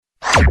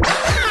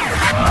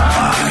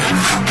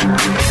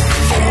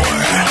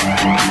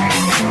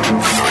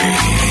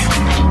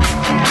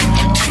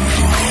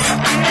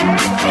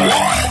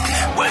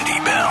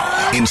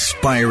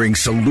inspiring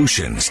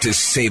solutions to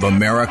save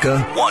America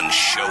one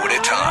show at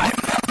a time.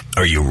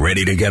 Are you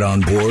ready to get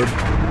on board?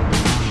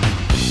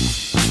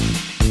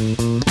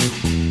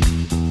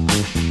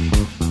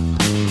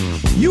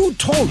 You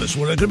told us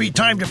when it could be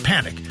time to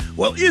panic.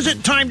 Well, is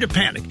it time to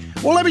panic?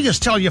 Well, let me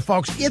just tell you,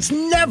 folks, it's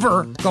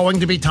never going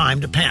to be time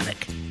to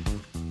panic.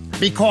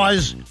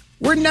 Because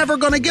we're never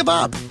going to give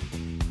up.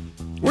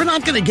 We're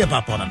not going to give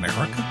up on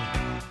America.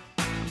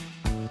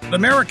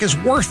 America's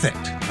worth it.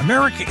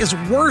 America is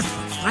worth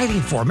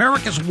fighting for.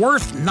 America's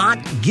worth not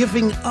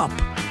giving up.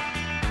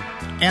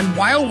 And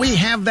while we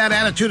have that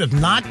attitude of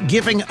not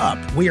giving up,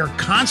 we are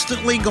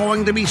constantly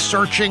going to be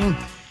searching,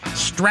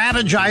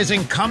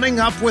 strategizing, coming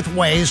up with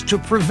ways to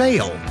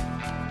prevail.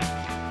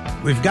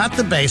 We've got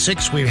the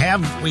basics. We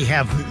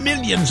have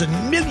millions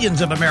and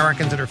millions of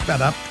Americans that are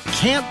fed up.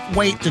 Can't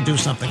wait to do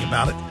something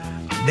about it.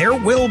 There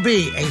will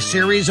be a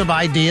series of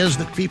ideas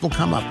that people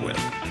come up with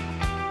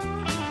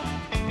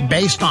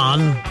based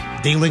on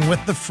dealing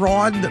with the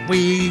fraud that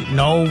we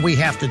know we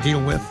have to deal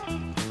with.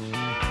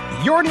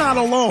 You're not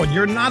alone.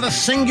 You're not a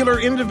singular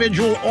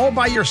individual all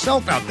by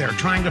yourself out there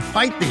trying to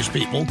fight these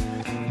people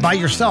by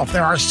yourself.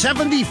 There are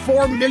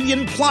 74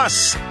 million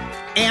plus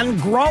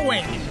and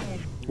growing.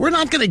 We're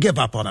not going to give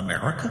up on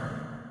America.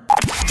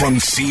 From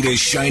sea to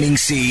shining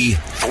sea,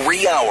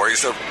 3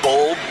 hours of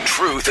bold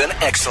truth and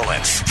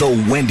excellence.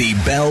 The Wendy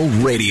Bell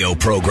Radio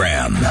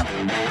Program.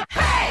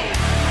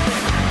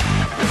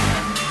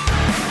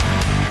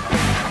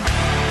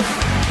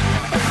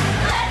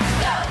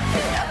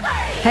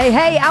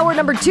 Hey, hour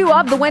number 2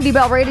 of the Wendy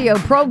Bell Radio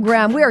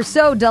Program. We are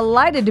so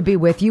delighted to be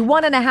with you.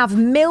 1.5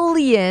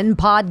 million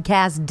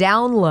podcast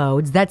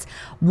downloads. That's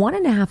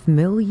 1.5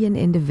 million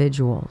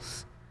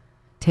individuals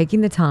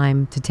taking the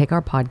time to take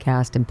our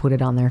podcast and put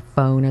it on their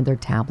phone or their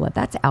tablet.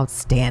 That's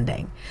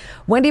outstanding.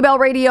 Wendy Bell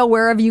Radio,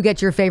 wherever you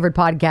get your favorite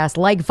podcast.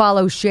 Like,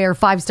 follow, share,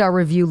 5-star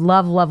review.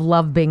 Love, love,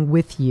 love being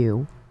with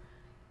you.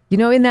 You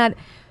know, in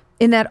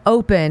that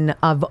open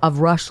of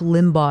Rush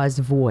Limbaugh's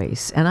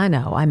voice, and I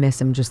know, I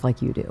miss him just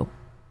like you do.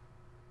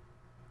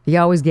 He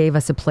always gave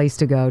us a place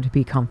to go to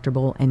be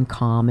comfortable and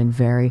calm in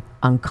very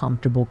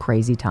uncomfortable,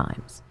 crazy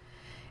times.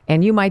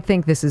 And you might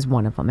think this is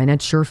one of them, and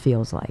it sure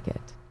feels like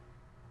it.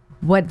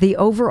 What the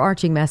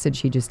overarching message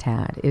he just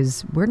had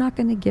is we're not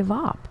going to give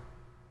up.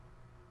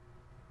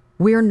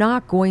 We're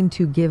not going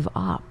to give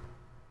up.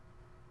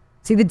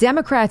 See, the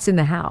Democrats in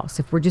the House,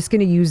 if we're just going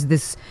to use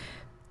this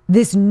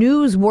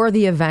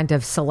newsworthy event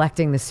of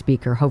selecting the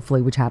speaker,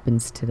 hopefully, which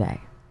happens today.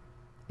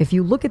 If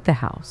you look at the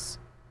House,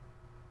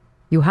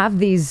 you have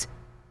these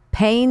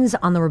pains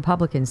on the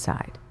Republican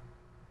side.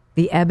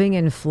 The ebbing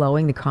and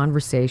flowing, the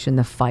conversation,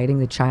 the fighting,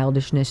 the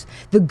childishness,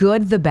 the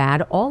good, the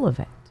bad, all of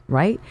it,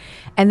 right?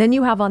 And then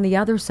you have on the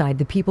other side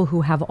the people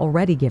who have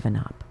already given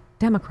up,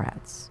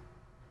 Democrats.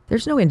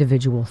 There's no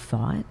individual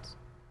thought.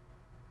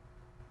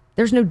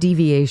 There's no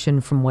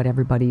deviation from what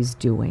everybody's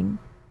doing.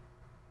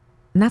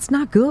 And that's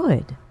not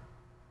good.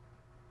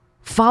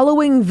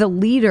 Following the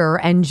leader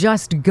and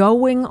just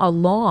going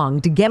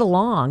along to get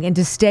along and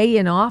to stay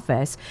in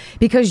office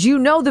because you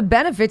know the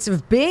benefits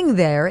of being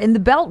there in the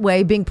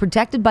Beltway, being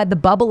protected by the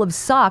bubble of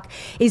suck,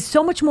 is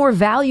so much more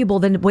valuable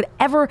than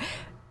whatever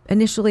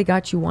initially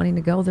got you wanting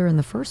to go there in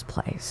the first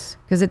place.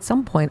 Because at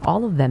some point,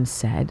 all of them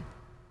said,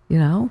 you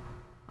know,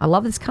 I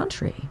love this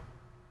country.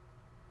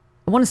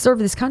 I want to serve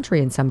this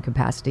country in some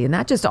capacity. And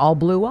that just all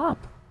blew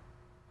up.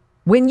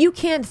 When you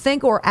can't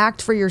think or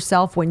act for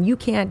yourself, when you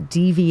can't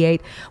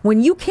deviate,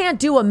 when you can't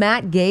do a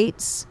Matt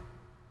Gaetz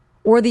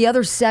or the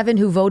other 7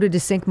 who voted to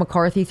sink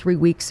McCarthy 3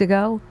 weeks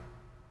ago,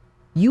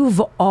 you've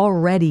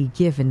already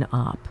given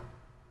up.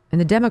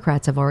 And the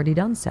Democrats have already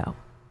done so.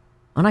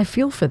 And I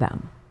feel for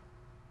them.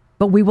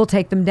 But we will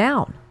take them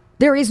down.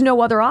 There is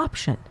no other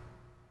option.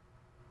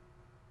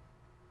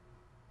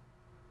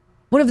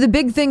 One of the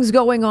big things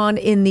going on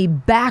in the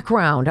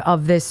background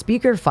of this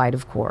speaker fight,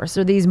 of course,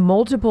 are these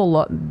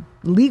multiple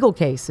legal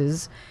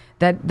cases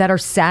that are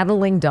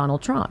saddling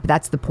Donald Trump.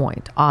 That's the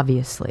point,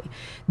 obviously.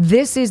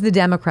 This is the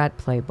Democrat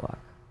playbook.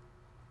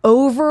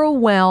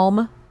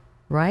 Overwhelm,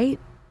 right?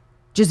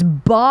 Just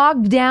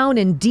bogged down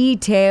in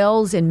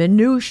details and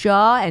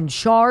minutia and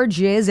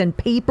charges and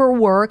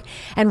paperwork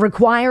and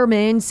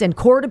requirements and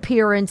court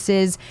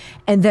appearances,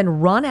 and then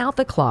run out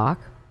the clock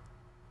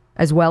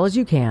as well as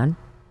you can.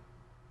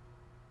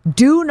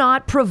 Do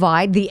not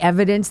provide the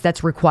evidence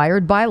that's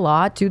required by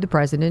law to the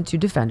president to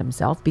defend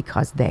himself,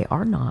 because they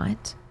are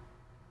not.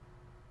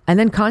 And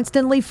then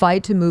constantly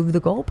fight to move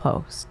the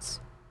goalposts,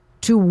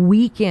 to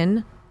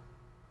weaken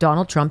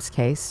Donald Trump's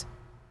case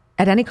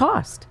at any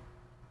cost.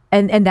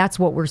 And that's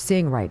what we're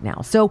seeing right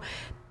now. So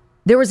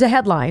there was a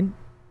headline.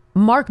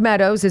 Mark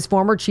Meadows, his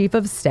former chief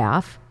of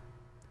staff,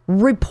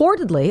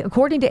 reportedly,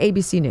 according to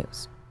ABC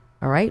News,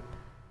 all right,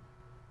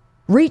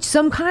 reached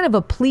some kind of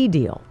a plea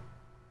deal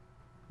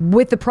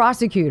with the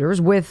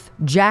prosecutors, with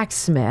Jack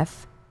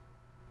Smith,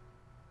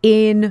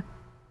 in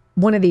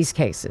one of these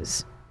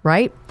cases,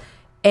 right?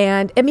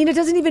 And I mean, it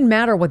doesn't even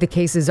matter what the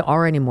cases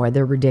are anymore.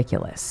 They're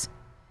ridiculous.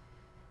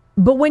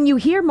 But when you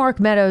hear Mark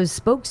Meadows'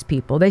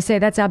 spokespeople, they say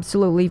that's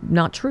absolutely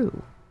not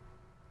true.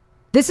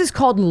 This is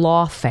called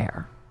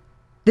lawfare.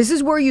 This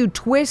is where you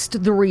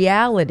twist the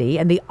reality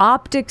and the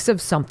optics of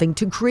something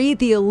to create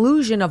the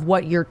illusion of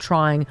what you're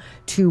trying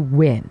to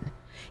win.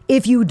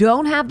 If you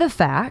don't have the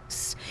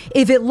facts,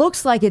 if it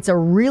looks like it's a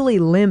really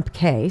limp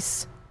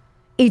case,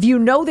 if you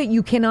know that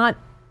you cannot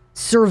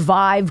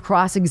survive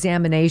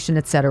cross-examination,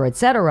 et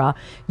cetera,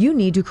 you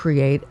need to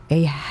create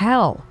a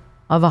hell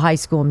of a high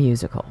school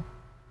musical.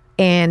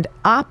 And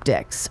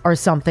optics are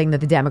something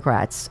that the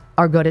Democrats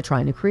are good at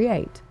trying to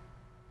create.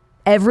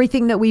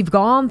 Everything that we've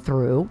gone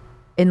through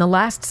in the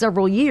last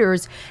several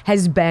years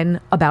has been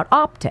about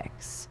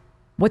optics.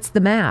 What's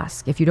the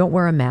mask? If you don't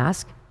wear a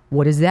mask,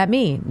 what does that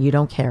mean? You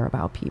don't care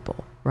about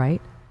people,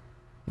 right?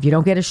 If you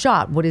don't get a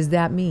shot, what does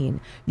that mean?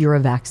 You're a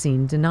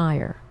vaccine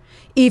denier.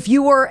 If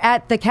you were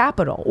at the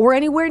Capitol or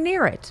anywhere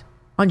near it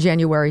on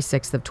January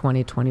 6th of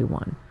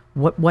 2021,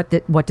 what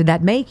did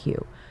that make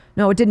you?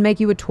 No, it didn't make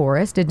you a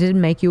tourist. It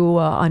didn't make you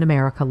an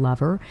America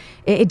lover.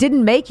 It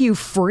didn't make you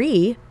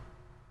free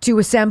to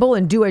assemble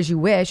and do as you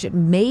wish. It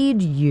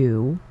made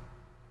you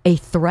a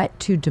threat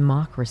to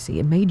democracy.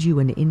 It made you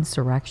an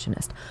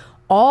insurrectionist.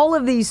 All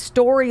of these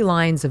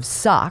storylines of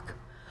suck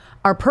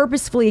are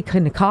purposefully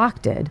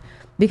concocted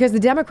because the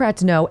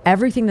Democrats know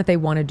everything that they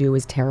want to do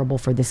is terrible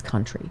for this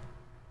country.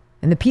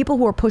 And the people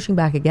who are pushing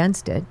back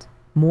against it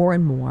more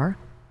and more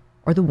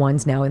are the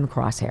ones now in the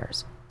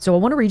crosshairs. So I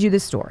want to read you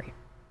this story.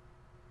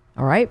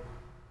 All right.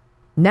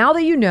 Now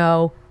that you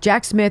know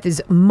Jack Smith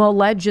is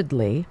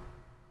allegedly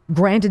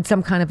granted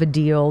some kind of a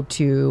deal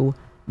to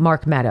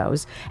Mark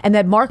Meadows, and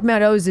that Mark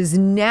Meadows is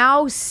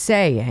now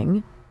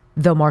saying,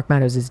 though Mark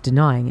Meadows is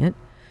denying it,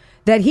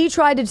 that he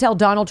tried to tell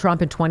Donald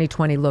Trump in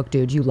 2020, look,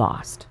 dude, you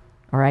lost.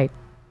 All right.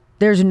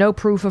 There's no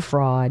proof of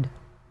fraud.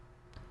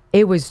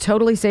 It was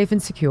totally safe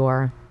and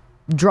secure.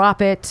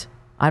 Drop it.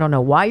 I don't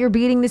know why you're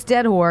beating this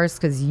dead horse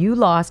because you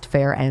lost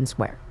fair and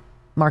square.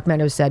 Mark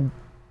Meadows said,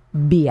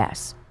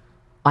 BS.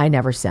 I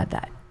never said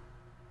that.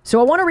 So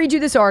I want to read you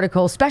this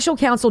article. Special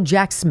Counsel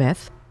Jack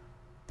Smith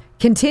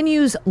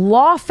continues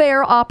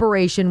lawfare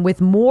operation with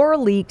more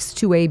leaks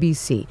to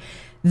ABC.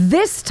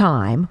 This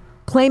time,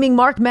 claiming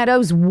Mark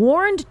Meadows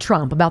warned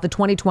Trump about the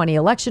 2020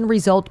 election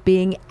result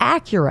being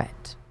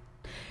accurate.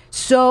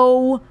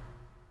 So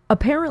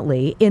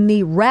apparently, in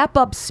the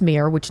wrap-up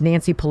smear, which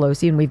Nancy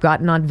Pelosi, and we've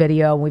gotten on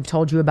video, and we've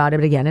told you about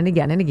it again and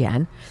again and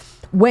again,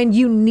 when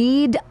you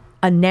need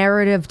a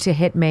narrative to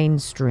hit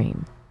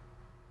mainstream,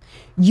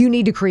 you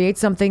need to create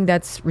something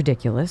that's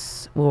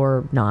ridiculous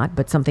or not,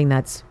 but something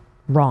that's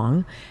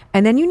wrong.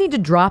 And then you need to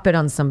drop it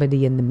on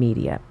somebody in the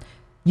media.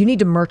 You need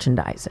to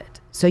merchandise it.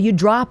 So you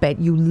drop it,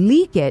 you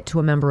leak it to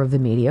a member of the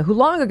media who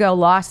long ago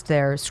lost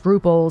their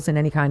scruples and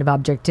any kind of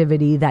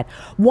objectivity that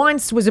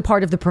once was a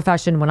part of the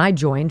profession when I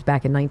joined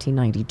back in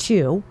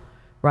 1992,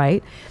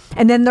 right?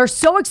 And then they're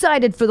so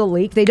excited for the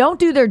leak, they don't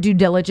do their due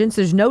diligence,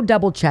 there's no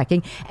double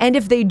checking. And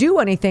if they do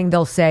anything,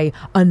 they'll say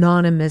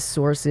anonymous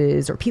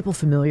sources or people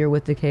familiar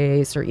with the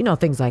case or,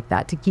 things like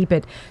that to keep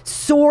it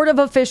sort of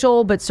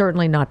official, but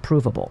certainly not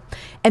provable.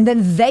 And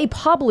then they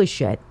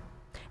publish it.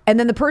 And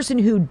then the person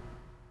who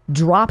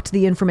dropped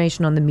the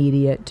information on the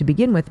media to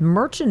begin with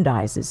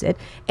merchandises it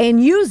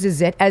and uses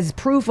it as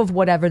proof of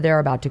whatever they're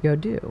about to go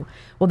do.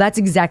 Well, that's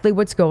exactly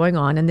what's going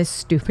on in this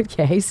stupid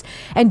case.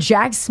 And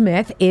Jack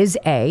Smith is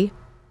a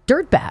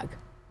dirtbag.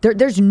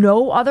 There's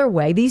no other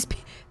way. These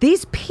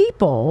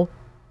people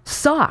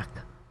suck.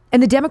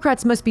 And the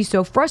Democrats must be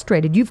so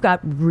frustrated. You've got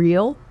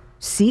real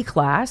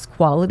C-class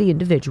quality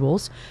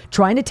individuals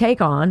trying to take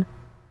on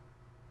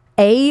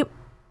a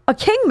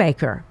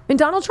kingmaker in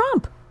Donald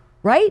Trump.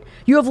 Right?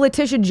 You have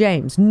Letitia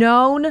James,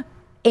 known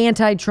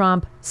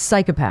anti-Trump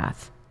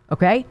psychopath.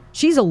 Okay?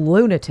 She's a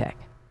lunatic.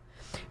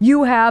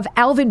 You have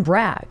Alvin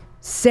Bragg,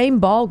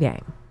 same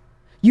ballgame.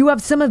 You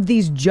have some of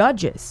these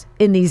judges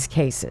in these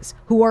cases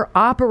who are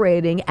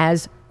operating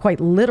as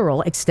quite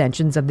literal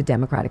extensions of the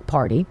Democratic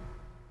Party.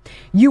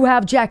 You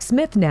have Jack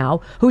Smith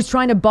now, who's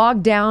trying to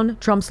bog down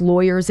Trump's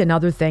lawyers and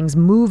other things,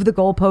 move the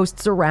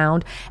goalposts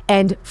around,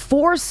 and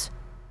force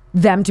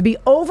them to be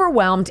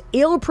overwhelmed,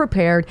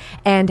 ill-prepared,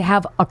 and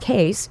have a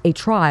case, a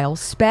trial,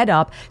 sped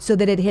up so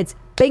that it hits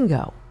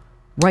bingo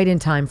right in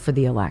time for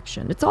the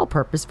election. It's all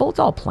purposeful. It's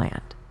all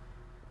planned.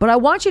 But I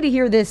want you to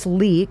hear this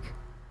leak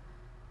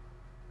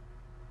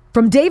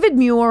from David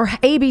Muir,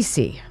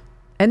 ABC.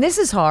 And this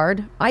is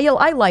hard. I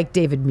like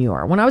David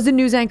Muir. When I was a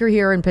news anchor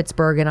here in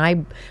Pittsburgh and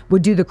I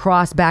would do the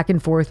cross back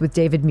and forth with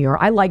David Muir,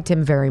 I liked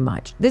him very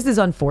much. This is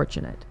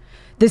unfortunate.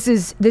 This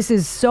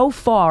is so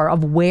far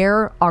of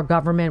where our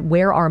government,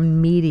 where our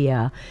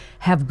media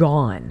have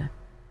gone.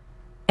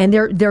 And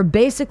they're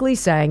basically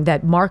saying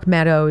that Mark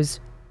Meadows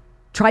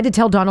tried to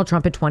tell Donald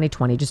Trump in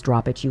 2020, just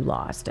drop it, you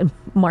lost. And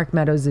Mark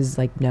Meadows is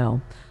like,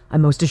 no, I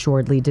most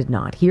assuredly did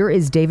not. Here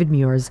is David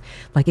Muir's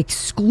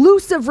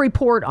exclusive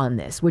report on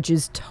this, which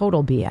is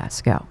total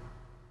BS. Go.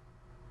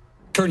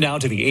 Turn now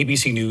to the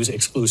ABC News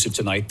exclusive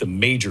tonight, the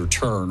major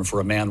turn for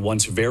a man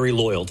once very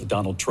loyal to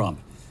Donald Trump.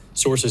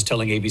 Sources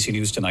telling ABC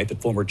News tonight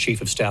that former Chief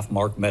of Staff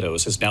Mark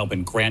Meadows has now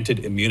been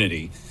granted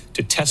immunity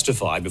to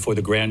testify before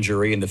the grand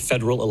jury in the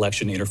federal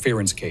election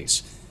interference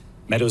case.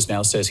 Meadows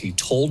now says he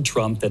told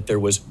Trump that there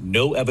was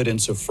no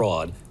evidence of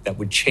fraud that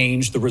would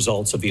change the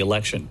results of the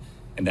election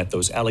and that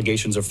those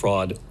allegations of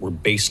fraud were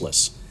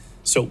baseless.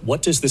 So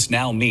what does this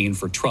now mean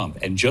for Trump?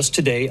 And just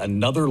today,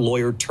 another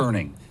lawyer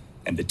turning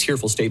and the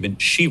tearful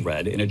statement she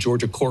read in a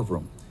Georgia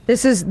courtroom.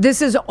 This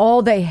is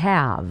all they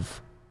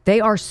have. They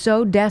are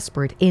so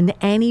desperate in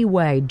any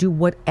way, do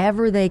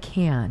whatever they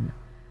can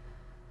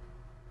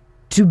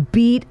to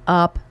beat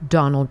up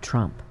Donald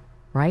Trump,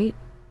 right?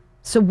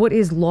 So what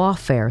is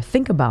lawfare?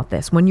 Think about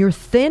this. When you're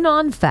thin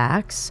on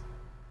facts,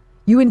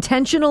 you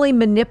intentionally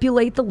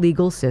manipulate the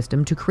legal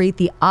system to create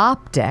the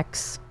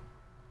optics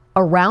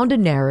around a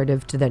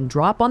narrative to then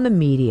drop on the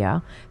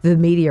media. The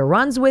media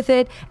runs with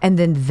it, and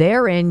then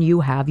therein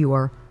you have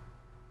your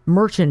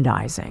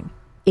merchandising.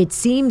 It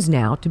seems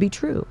now to be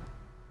true.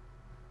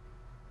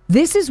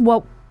 This is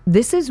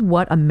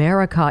what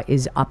America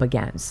is up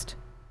against.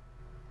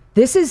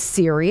 This is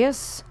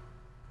serious,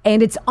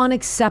 and it's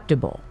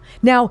unacceptable.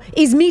 Now,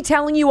 is me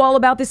telling you all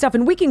about this stuff,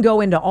 and we can go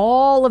into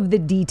all of the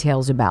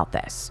details about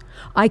this.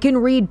 I can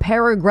read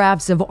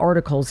paragraphs of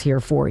articles here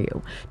for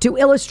you to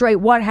illustrate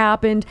what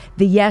happened,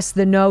 the yes,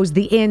 the no's,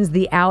 the ins,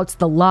 the outs,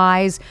 the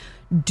lies.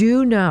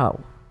 Do know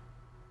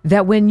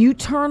that when you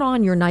turn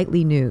on your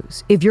nightly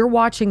news, if you're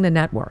watching the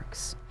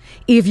networks,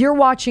 if you're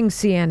watching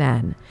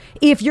CNN,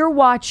 if you're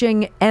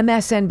watching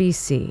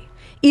MSNBC,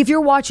 if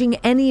you're watching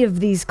any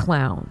of these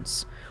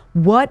clowns,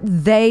 what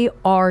they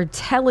are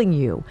telling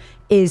you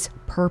is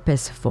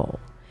purposeful.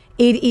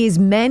 It is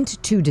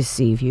meant to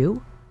deceive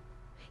you.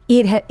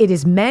 It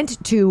is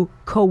meant to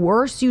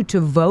coerce you to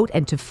vote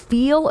and to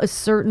feel a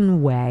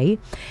certain way.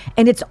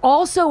 And it's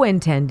also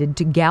intended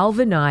to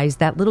galvanize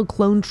that little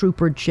clone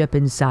trooper chip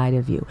inside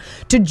of you,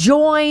 to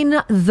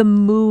join the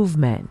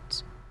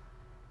movement,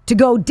 to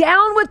go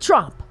down with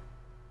Trump.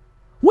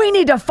 We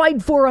need to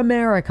fight for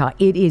America.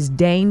 It is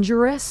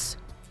dangerous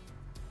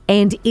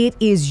and it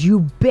is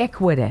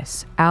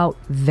ubiquitous out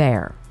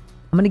there.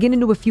 I'm going to get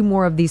into a few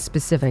more of these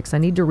specifics. I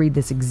need to read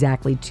this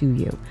exactly to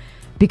you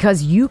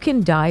because you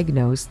can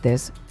diagnose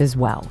this as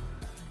well.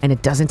 And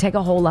it doesn't take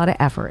a whole lot of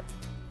effort.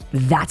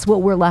 That's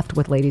what we're left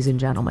with, ladies and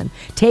gentlemen,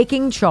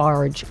 taking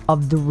charge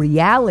of the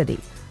reality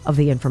of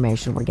the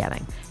information we're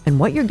getting. And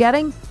what you're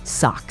getting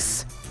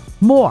sucks.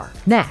 More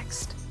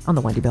next on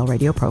the Wendy Bell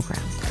Radio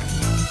program.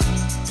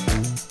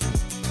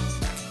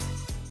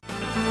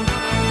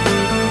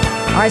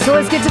 All right, so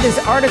let's get to this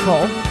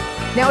article.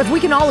 Now, if we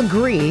can all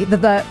agree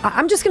that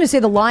I'm just going to say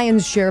the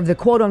lion's share of the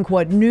quote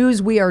unquote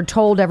news we are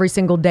told every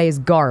single day is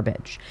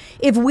garbage.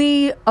 If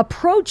we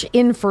approach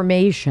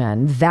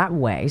information that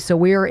way, so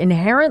we are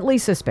inherently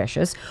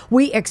suspicious,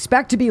 we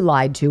expect to be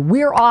lied to,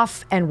 we're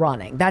off and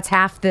running. That's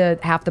half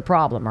the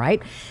problem,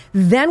 right?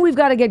 Then we've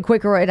got to get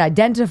quicker at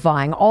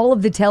identifying all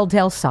of the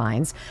telltale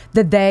signs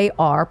that they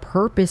are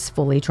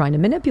purposefully trying to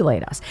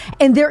manipulate us.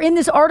 And they're in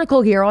this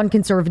article here on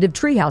Conservative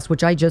Treehouse,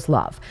 which I just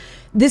love.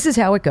 This is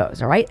how it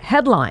goes, all right?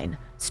 Headline,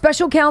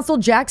 Special Counsel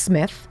Jack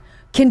Smith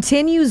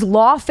continues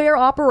lawfare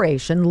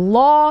operation.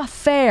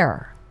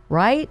 Lawfare,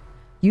 right?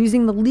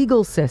 Using the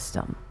legal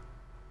system.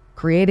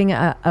 Creating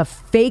a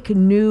fake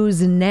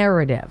news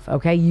narrative,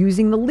 okay?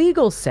 Using the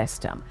legal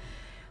system.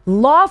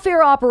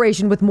 Lawfare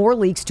operation with more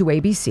leaks to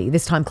ABC,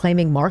 this time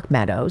claiming Mark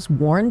Meadows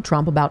warned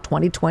Trump about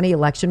 2020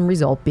 election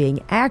result being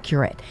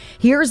accurate.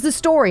 Here's the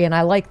story, and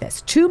I like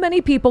this. Too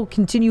many people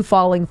continue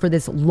falling for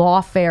this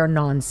lawfare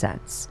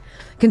nonsense.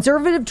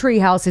 Conservative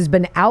Treehouse has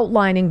been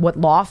outlining what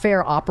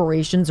lawfare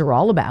operations are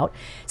all about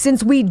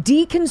since we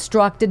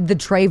deconstructed the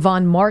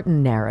Trayvon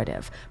Martin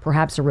narrative.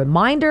 Perhaps a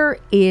reminder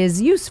is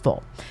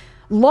useful.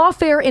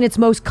 Lawfare, in its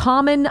most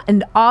common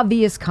and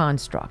obvious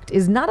construct,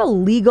 is not a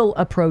legal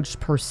approach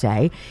per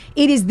se.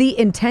 It is the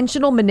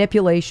intentional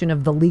manipulation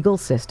of the legal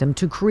system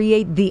to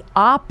create the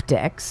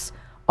optics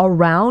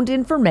around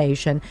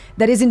information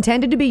that is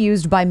intended to be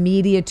used by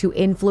media to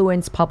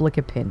influence public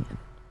opinion.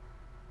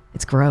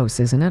 It's gross,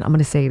 isn't it? I'm going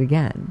to say it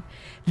again.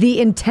 The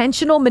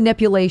intentional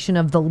manipulation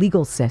of the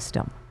legal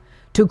system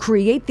to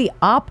create the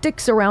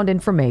optics around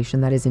information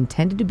that is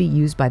intended to be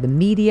used by the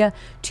media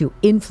to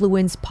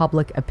influence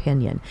public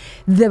opinion.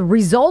 The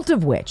result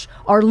of which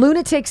are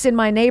lunatics in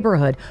my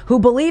neighborhood who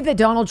believe that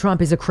Donald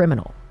Trump is a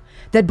criminal,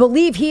 that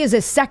believe he is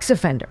a sex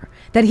offender,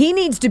 that he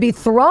needs to be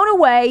thrown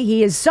away.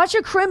 He is such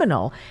a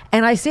criminal.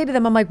 And I say to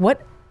them, I'm like, what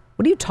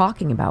are you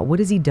talking about? What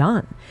has he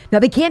done? Now,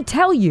 they can't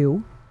tell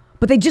you,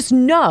 but they just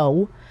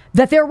know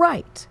that they're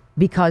right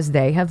because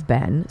they have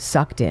been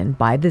sucked in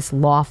by this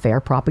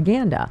lawfare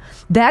propaganda.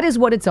 That is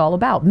what it's all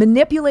about,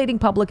 manipulating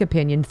public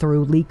opinion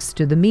through leaks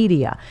to the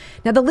media.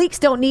 Now, the leaks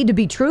don't need to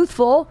be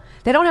truthful.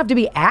 They don't have to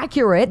be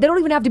accurate. They don't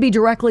even have to be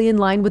directly in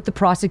line with the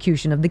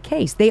prosecution of the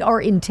case. They are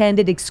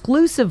intended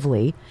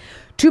exclusively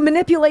to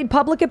manipulate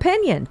public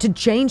opinion, to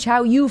change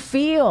how you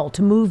feel,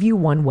 to move you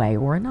one way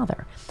or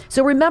another.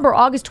 So remember,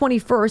 August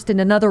 21st, in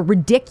another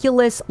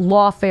ridiculous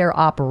lawfare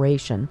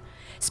operation,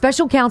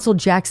 Special Counsel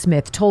Jack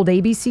Smith told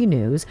ABC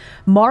News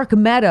Mark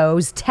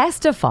Meadows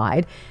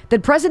testified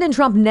that President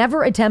Trump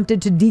never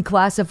attempted to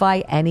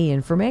declassify any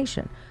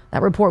information.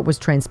 That report was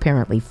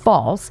transparently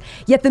false,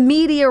 yet the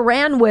media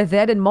ran with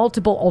it and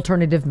multiple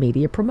alternative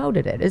media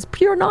promoted it as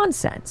pure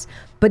nonsense.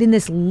 But in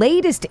this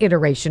latest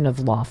iteration of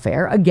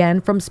Lawfare,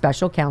 again from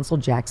special counsel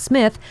Jack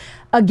Smith,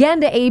 again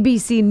to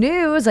ABC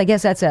News, I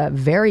guess that's a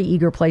very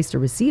eager place to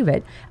receive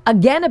it,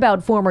 again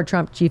about former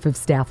Trump Chief of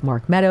Staff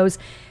Mark Meadows,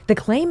 the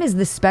claim is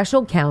the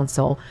special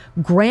counsel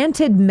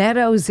granted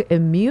Meadows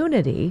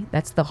immunity,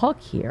 that's the hook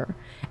here,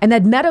 and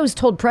that Meadows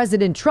told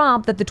President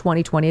Trump that the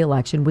 2020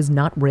 election was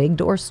not rigged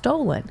or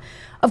stolen.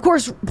 Of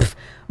course,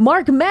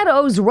 Mark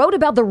Meadows wrote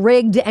about the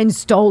rigged and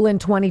stolen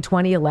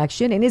 2020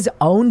 election in his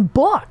own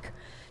book.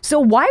 So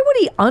why would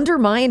he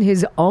undermine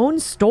his own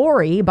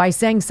story by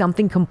saying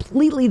something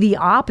completely the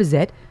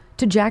opposite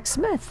to Jack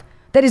Smith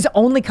that is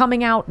only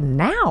coming out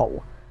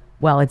now?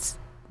 Well, it's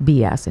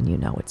BS, and you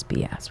know it's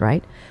BS,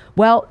 right?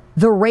 Well,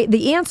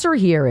 the answer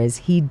here is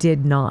he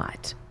did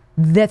not.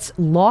 This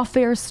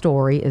Lawfare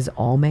story is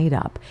all made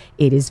up.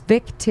 It is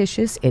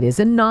fictitious. It is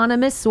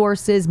anonymous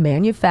sources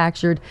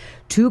manufactured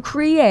to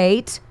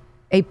create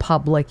a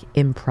public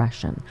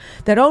impression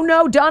that, oh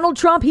no, Donald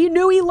Trump, he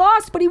knew he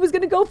lost, but he was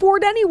going to go for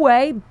it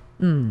anyway.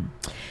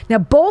 Now,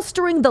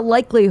 bolstering the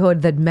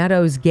likelihood that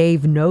Meadows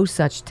gave no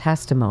such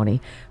testimony,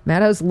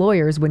 Meadows'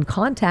 lawyers, when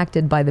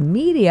contacted by the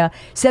media,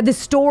 said the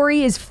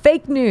story is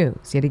fake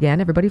news. Yet again,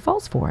 everybody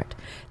falls for it.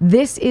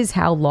 This is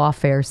how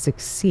Lawfare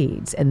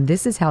succeeds, and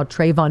this is how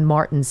Trayvon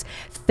Martin's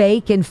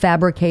fake and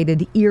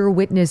fabricated ear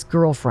witness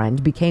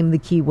girlfriend became the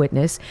key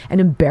witness and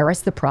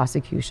embarrassed the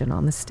prosecution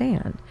on the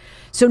stand.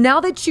 So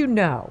now that you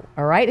know,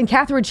 all right, and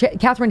Catherine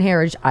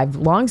Herridge, I've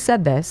long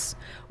said this,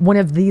 one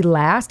of the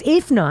last,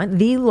 if not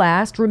the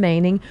last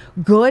remaining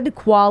good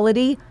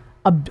quality,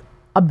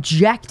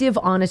 objective,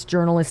 honest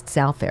journalists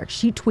out there.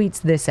 She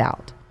tweets this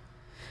out.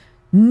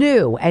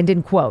 New, and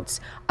in quotes,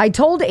 I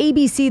told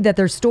ABC that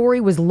their story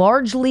was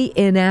largely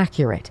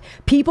inaccurate.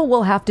 People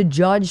will have to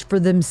judge for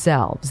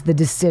themselves the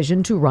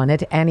decision to run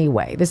it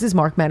anyway. This is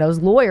Mark Meadows'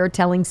 lawyer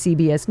telling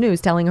CBS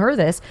News, telling her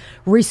this,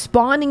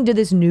 responding to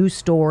this news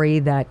story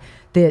that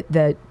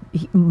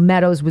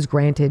Meadows was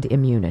granted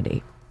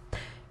immunity.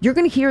 You're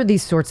going to hear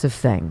these sorts of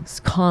things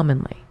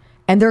commonly,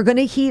 and they're going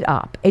to heat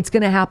up. It's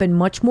going to happen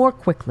much more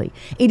quickly.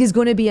 It is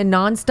going to be a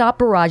nonstop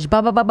barrage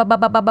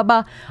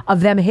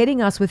of them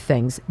hitting us with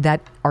things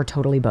that are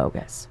totally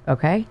bogus,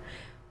 okay?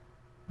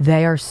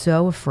 They are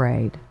so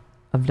afraid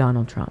of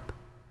Donald Trump.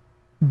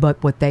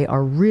 But what they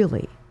are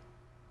really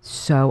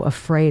so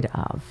afraid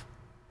of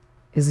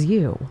is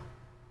you.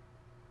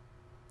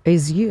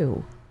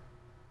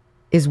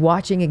 Is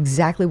watching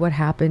exactly what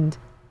happened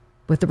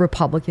with the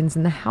Republicans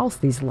in the House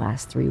these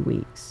last 3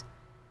 weeks.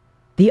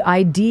 The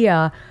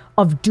idea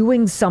of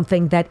doing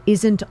something that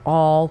isn't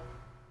all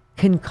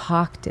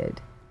concocted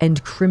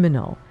and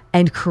criminal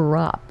and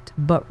corrupt,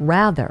 but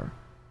rather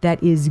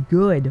that is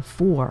good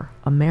for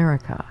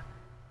America.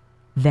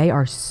 They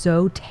are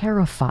so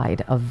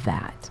terrified of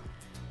that.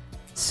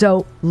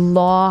 So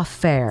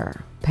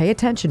lawfare. Pay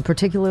attention,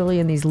 particularly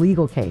in these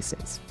legal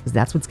cases, because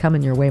that's what's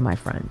coming your way, my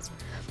friends.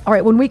 All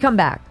right, when we come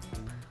back,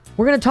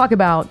 we're going to talk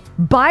about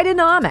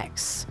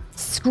Bidenomics,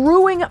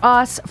 screwing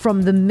us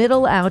from the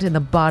middle out and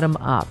the bottom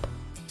up.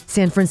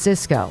 San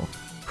Francisco.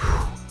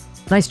 Whew.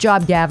 Nice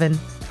job, Gavin.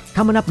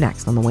 Coming up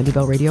next on the Wendy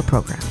Bell Radio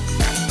program.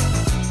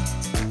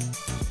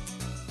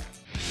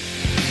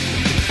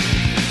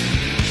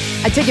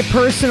 I take it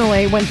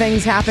personally when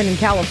things happen in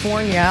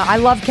California. I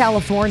love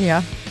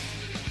California.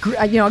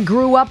 I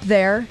grew up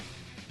there.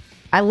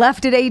 I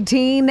left at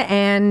 18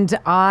 and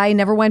I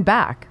never went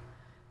back.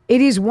 It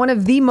is one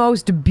of the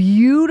most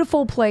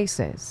beautiful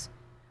places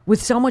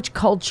with so much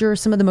culture,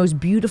 some of the most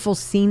beautiful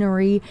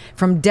scenery,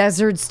 from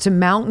deserts to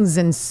mountains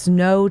and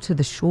snow to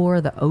the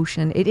shore, the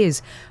ocean. It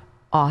is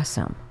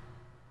awesome.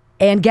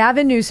 And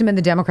Gavin Newsom and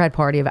the Democrat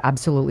Party have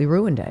absolutely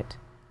ruined it.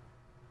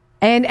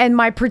 And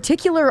my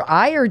particular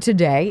ire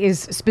today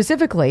is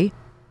specifically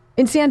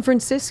in San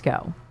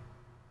Francisco.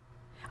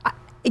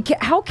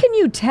 How can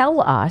you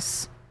tell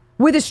us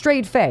with a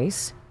straight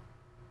face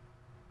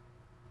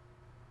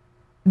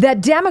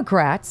that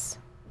Democrats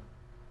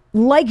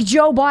like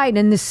Joe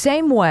Biden the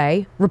same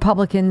way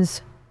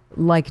Republicans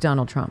like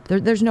Donald Trump?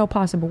 There's no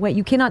possible way.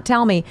 You cannot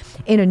tell me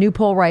in a new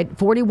poll, right,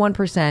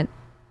 41%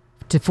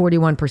 to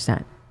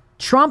 41%.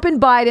 Trump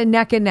and Biden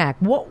neck and neck.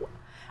 What,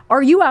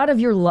 are you out of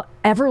your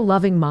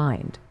ever-loving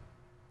mind?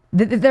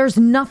 There's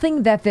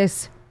nothing that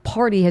this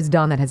party has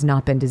done that has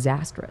not been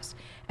disastrous.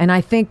 And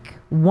I think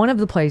one of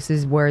the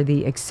places where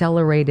the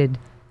accelerated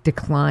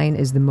decline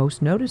is the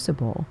most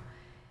noticeable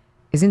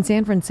is in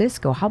San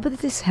Francisco. How about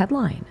this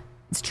headline?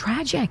 It's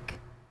tragic.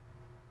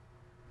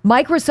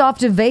 Microsoft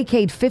to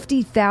vacate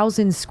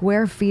 50,000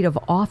 square feet of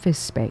office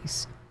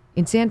space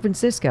in San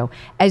Francisco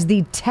as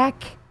the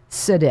tech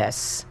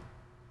exodus,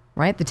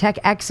 right? The tech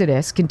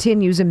exodus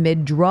continues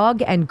amid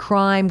drug and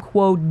crime,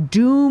 quote,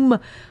 doom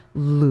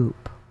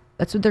loop.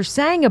 That's what they're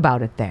saying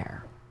about it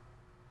there.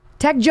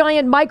 Tech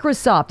giant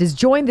Microsoft has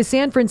joined the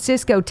San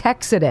Francisco tech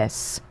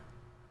exodus.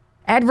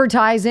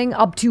 advertising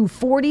up to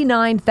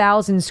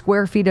 49,000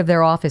 square feet of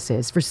their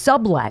offices for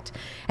sublet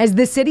as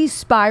the city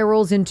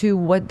spirals into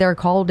what they're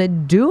called a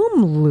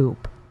doom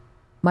loop.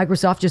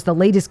 Microsoft, just the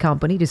latest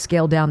company to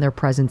scale down their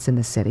presence in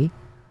the city,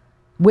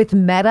 with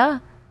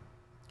Meta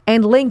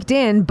and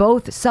LinkedIn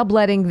both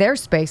subletting their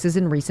spaces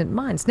in recent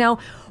months. Now,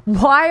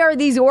 why are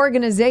these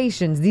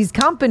organizations, these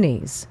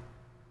companies,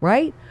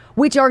 right,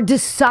 which are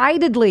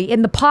decidedly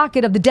in the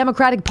pocket of the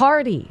Democratic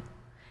Party,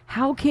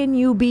 how can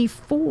you be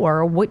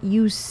for what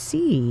you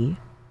see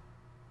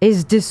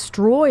is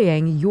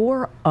destroying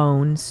your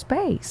own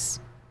space?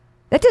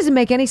 That doesn't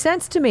make any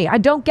sense to me. I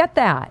don't get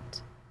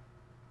that.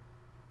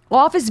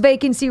 Office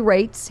vacancy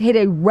rates hit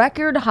a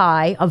record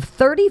high of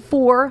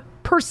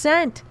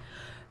 34%.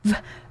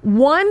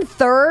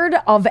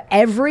 1/3 of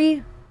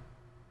every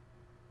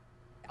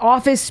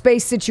office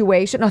space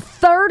situation, a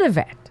third of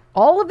it,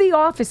 all of the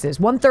offices,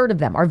 1/3 of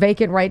them are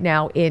vacant right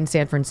now in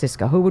San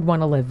Francisco. Who would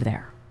want to live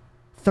there?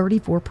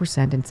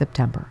 34% in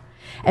September.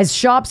 As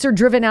shops are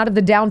driven out of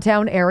the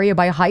downtown area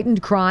by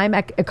heightened crime,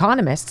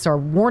 economists are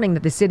warning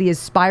that the city is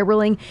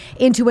spiraling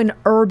into an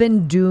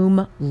urban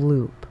doom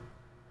loop.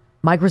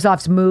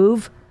 Microsoft's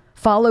move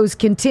follows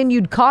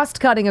continued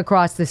cost cutting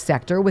across the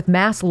sector with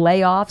mass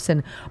layoffs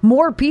and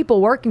more people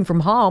working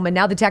from home. And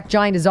now the tech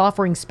giant is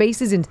offering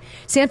spaces in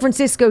San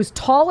Francisco's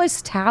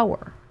tallest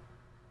tower,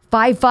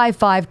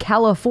 555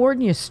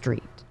 California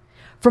Street,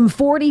 from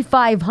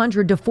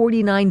 4,500 to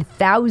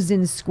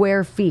 49,000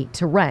 square feet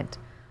to rent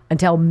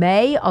until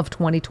May of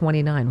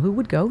 2029. Who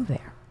would go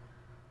there?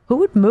 Who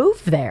would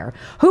move there?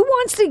 Who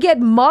wants to get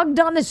mugged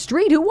on the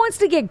street? Who wants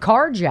to get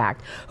carjacked?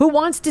 Who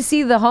wants to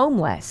see the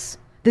homeless,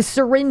 the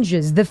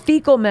syringes, the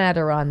fecal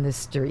matter on the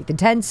street, the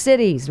tent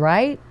cities,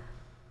 right?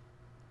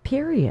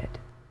 Period.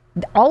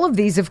 All of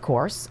these, of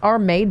course, are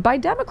made by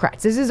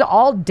Democrats. This is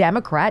all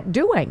Democrat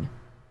doing.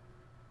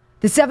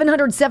 The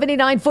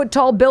 779-foot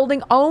tall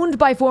building owned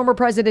by former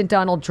President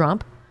Donald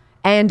Trump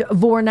and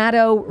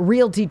Vornado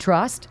Realty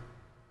Trust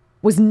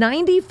was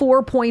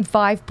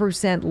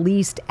 94.5%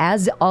 leased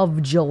as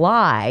of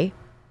July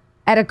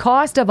at a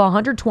cost of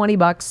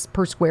 $120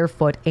 per square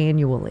foot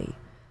annually.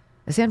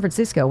 San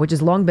Francisco, which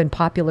has long been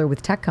popular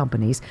with tech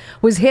companies,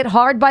 was hit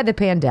hard by the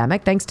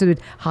pandemic thanks to the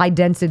high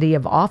density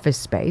of office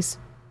space.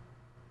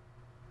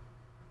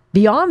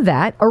 Beyond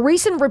that, a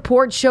recent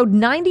report showed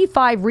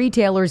 95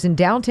 retailers in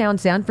downtown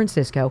San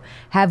Francisco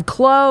have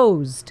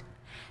closed.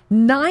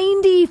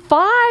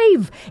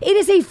 95! It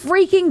is a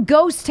freaking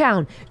ghost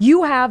town.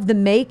 You have the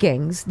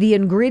makings, the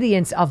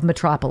ingredients of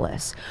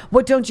Metropolis.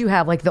 What don't you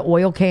have? Like the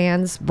oil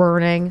cans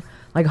burning,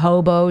 like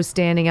hobos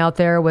standing out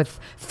there with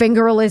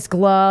fingerless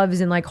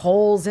gloves and like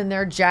holes in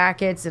their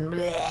jackets and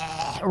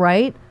bleh,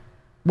 right?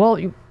 Well,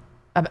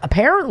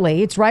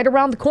 apparently it's right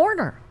around the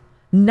corner.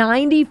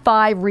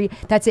 95,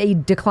 that's a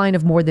decline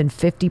of more than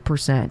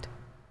 50%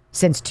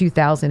 since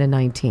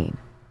 2019.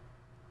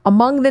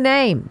 Among the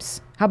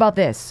names, how about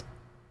this?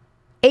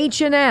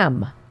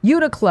 H&M,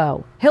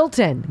 Uniqlo,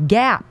 Hilton,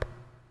 Gap,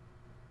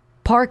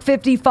 Park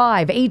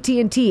 55,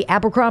 AT&T,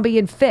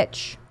 Abercrombie &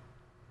 Fitch,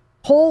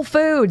 Whole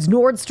Foods,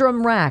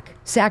 Nordstrom Rack,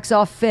 Saks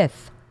Off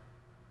Fifth,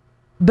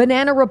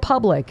 Banana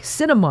Republic,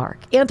 Cinemark,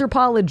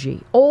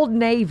 Anthropologie, Old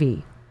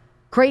Navy,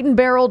 Crate &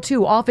 Barrel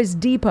 2, Office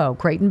Depot,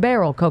 Crate &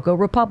 Barrel, Cocoa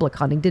Republic,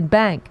 Huntington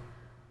Bank.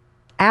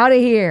 Out of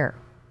here.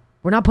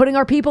 We're not putting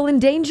our people in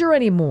danger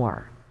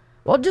anymore.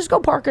 Well, just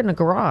go park in a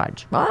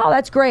garage. Oh,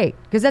 that's great,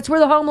 because that's where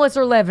the homeless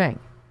are living.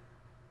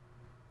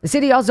 The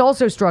city has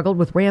also struggled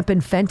with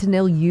rampant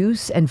fentanyl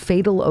use and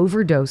fatal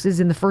overdoses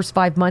in the first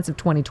 5 months of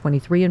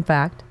 2023. In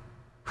fact,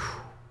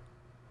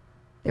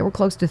 there were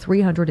close to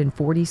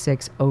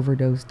 346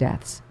 overdose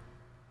deaths.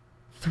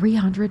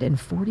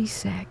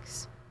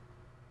 346.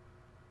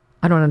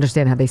 I don't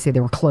understand how they say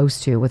they were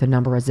close to with a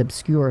number as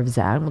obscure as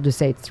that. We'll just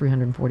say it's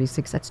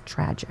 346. That's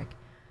tragic.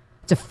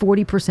 It's a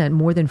 40%,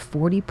 more than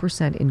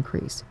 40%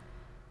 increase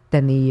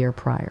than the year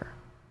prior.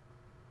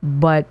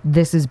 But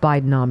this is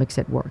Bidenomics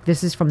at work.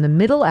 This is from the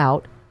middle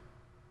out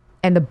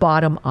and the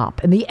bottom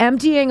up. And the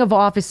emptying of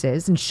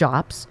offices and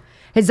shops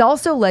has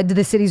also led to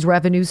the city's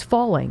revenues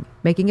falling,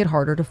 making it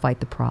harder to fight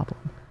the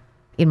problem.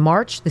 In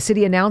March, the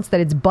city announced that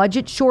its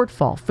budget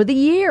shortfall for the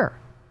year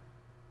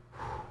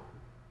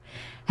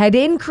had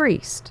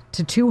increased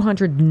to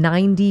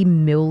 $290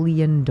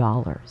 million.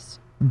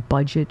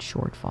 Budget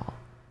shortfall.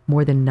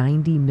 More than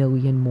 $90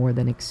 million more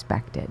than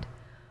expected.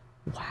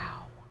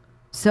 Wow.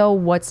 So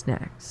what's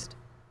next?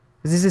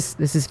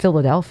 This is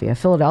Philadelphia.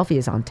 Philadelphia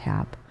is on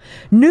tap.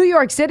 New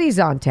York City's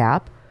on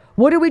tap.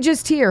 What did we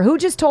just hear? Who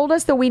just told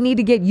us that we need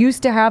to get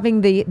used to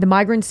having the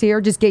migrants here?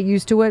 Just get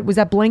used to it. Was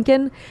that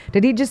Blinken?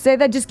 Did he just say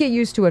that? Just get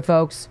used to it,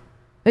 folks.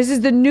 This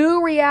is the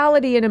new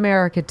reality in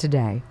America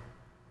today.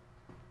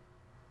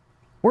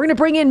 We're going to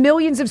bring in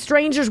millions of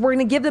strangers. We're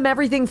going to give them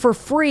everything for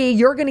free.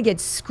 You're going to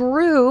get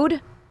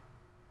screwed.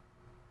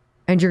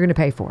 And you're going to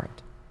pay for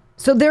it.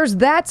 So there's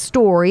that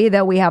story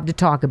that we have to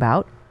talk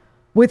about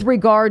with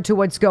regard to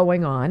what's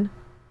going on.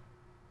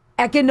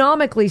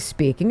 Economically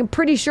speaking, I'm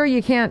pretty sure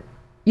you can't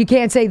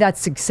say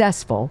that's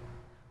successful.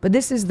 But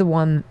this is the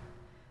one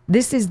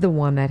This is the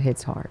one that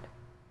hits hard.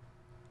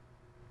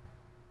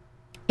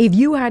 If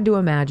you had to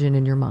imagine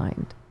in your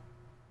mind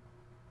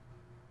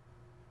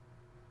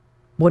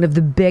one of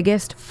the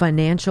biggest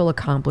financial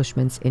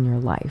accomplishments in your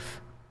life,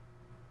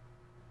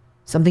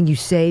 something you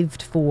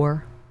saved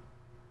for,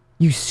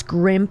 you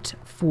scrimped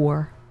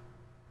for,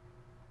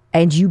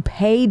 and you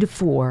paid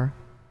for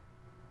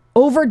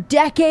over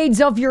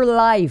decades of your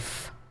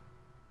life,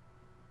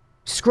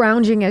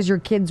 scrounging as your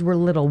kids were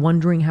little,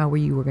 wondering how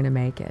you were going to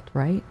make it,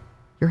 right?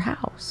 Your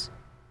house.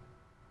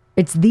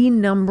 It's the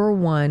number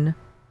one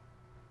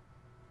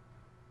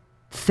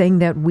thing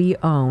that we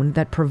own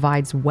that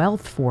provides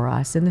wealth for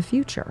us in the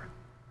future.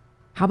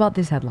 How about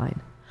this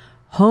headline?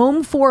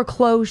 Home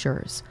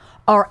foreclosures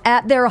are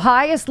at their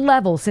highest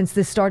level since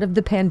the start of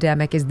the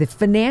pandemic as the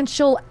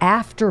financial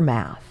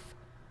aftermath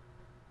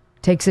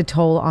takes a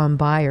toll on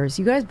buyers.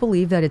 You guys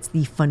believe that it's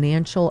the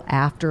financial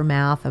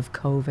aftermath of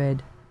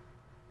COVID?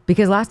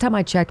 Because last time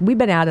I checked, we've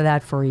been out of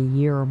that for a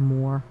year or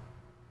more.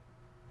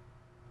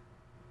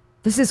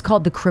 This is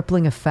called the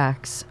crippling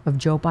effects of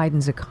Joe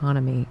Biden's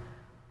economy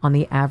on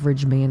the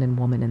average man and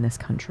woman in this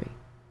country,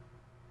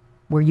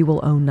 where you will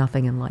own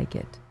nothing and like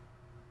it.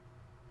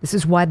 This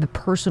is why the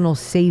personal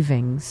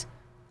savings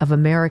of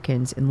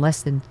Americans in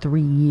less than 3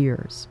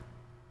 years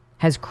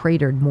has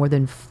cratered more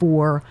than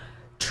 $4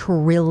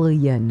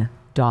 trillion.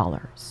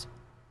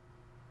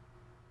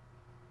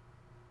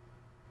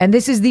 And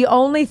this is the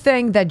only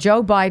thing that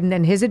Joe Biden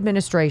and his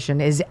administration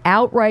is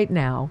out right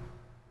now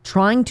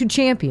trying to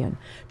champion,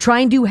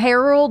 trying to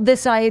herald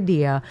this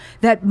idea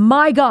that,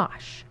 my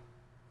gosh,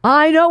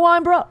 I know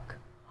I'm broke.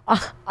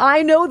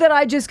 I know that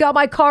I just got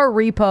my car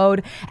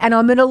repoed and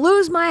I'm going to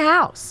lose my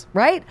house,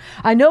 right?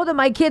 I know that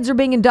my kids are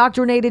being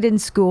indoctrinated in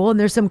school and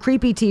there's some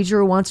creepy teacher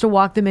who wants to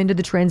walk them into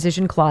the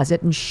transition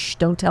closet and shh,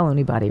 don't tell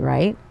anybody,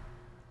 right?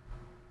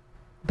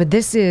 But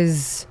this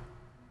is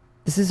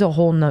a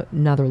whole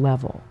nother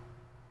level.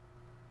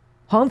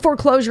 Home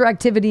foreclosure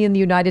activity in the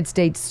United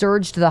States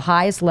surged to the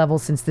highest level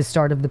since the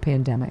start of the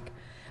pandemic,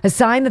 a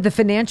sign that the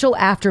financial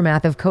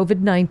aftermath of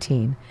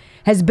COVID-19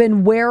 has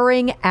been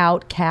wearing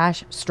out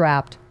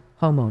cash-strapped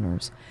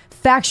homeowners.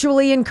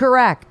 Factually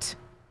incorrect.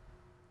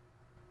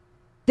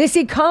 This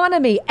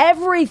economy,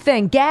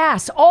 everything,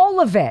 gas, all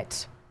of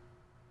it.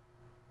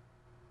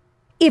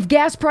 If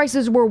gas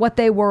prices were what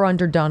they were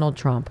under Donald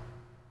Trump,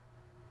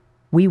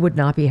 we would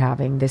not be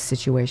having this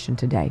situation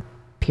today,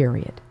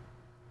 period.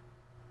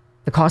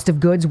 The cost of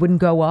goods wouldn't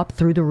go up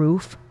through the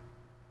roof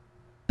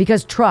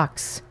because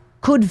trucks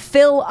could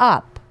fill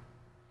up.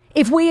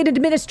 If we had an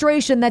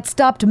administration that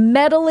stopped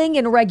meddling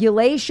in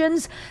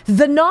regulations,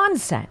 the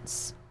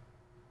nonsense,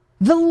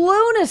 the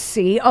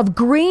lunacy of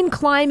green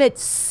climate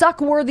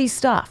suck-worthy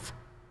stuff.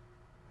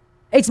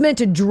 It's meant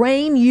to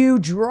drain you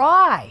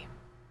dry,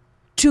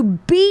 to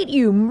beat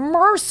you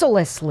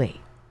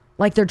mercilessly,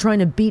 like they're trying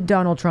to beat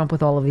Donald Trump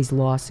with all of these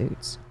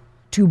lawsuits,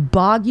 to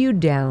bog you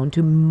down,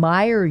 to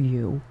mire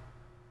you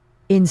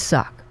in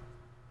suck.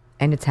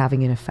 And it's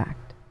having an effect.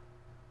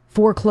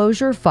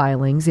 Foreclosure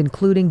filings,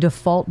 including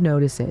default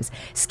notices,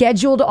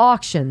 scheduled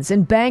auctions,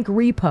 and bank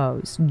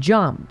repos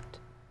jumped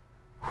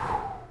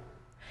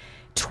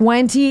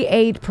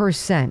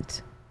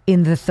 28%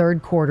 in the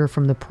third quarter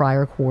from the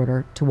prior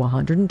quarter to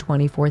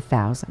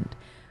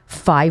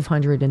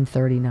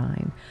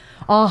 124,539.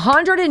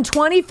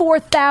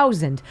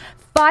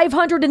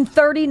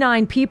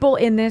 124,539 people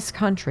in this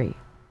country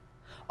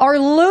are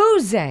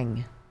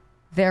losing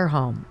their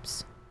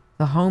homes.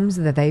 The homes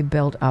that they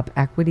built up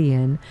equity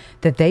in,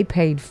 that they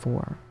paid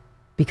for,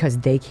 because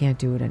they can't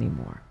do it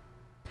anymore.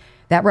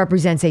 That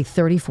represents a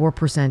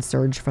 34%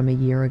 surge from a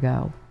year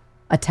ago,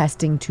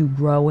 attesting to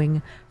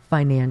growing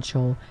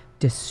financial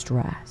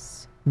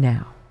distress.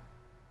 Now,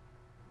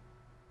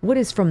 what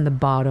does from the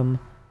bottom,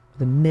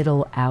 the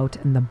middle out,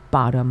 and the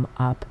bottom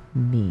up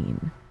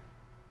mean?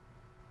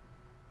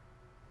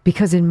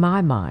 Because in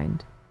my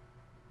mind,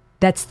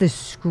 that's the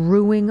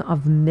screwing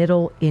of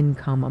middle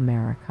income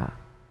America,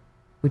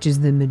 which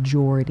is the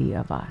majority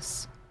of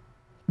us,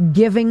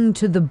 giving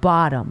to the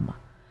bottom,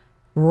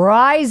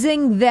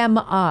 rising them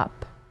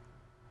up.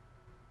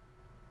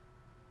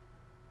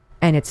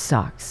 And it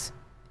sucks.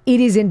 It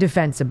is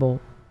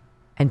indefensible,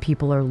 and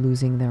people are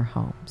losing their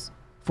homes.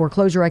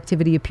 Foreclosure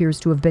activity appears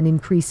to have been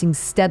increasing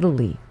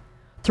steadily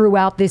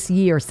throughout this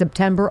year.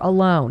 September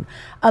alone,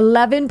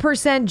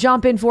 11%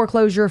 jump in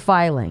foreclosure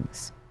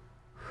filings.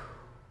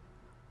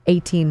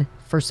 18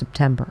 for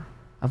September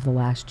of the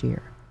last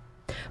year.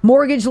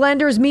 Mortgage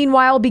lenders,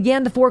 meanwhile,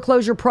 began the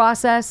foreclosure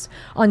process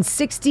on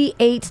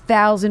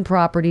 68,000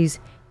 properties.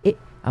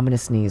 I'm going to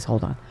sneeze.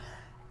 Hold on.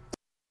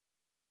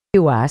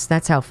 U.S.,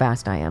 that's how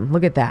fast I am.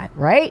 Look at that,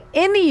 right?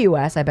 In the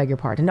U.S., I beg your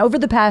pardon, over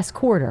the past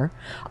quarter,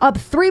 up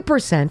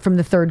 3% from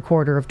the third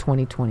quarter of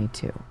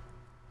 2022.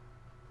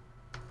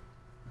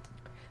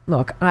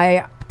 Look,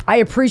 I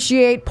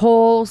appreciate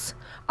polls.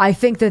 I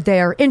think that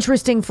they are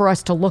interesting for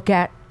us to look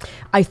at.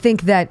 I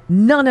think that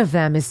none of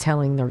them is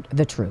telling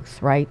the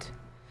truth, right?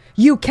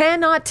 You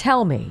cannot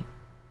tell me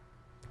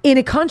in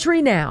a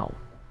country now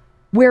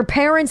where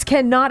parents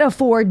cannot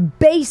afford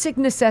basic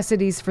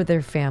necessities for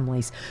their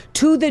families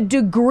to the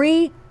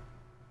degree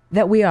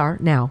that we are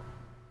now,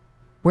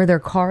 where their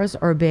cars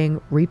are being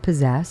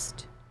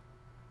repossessed.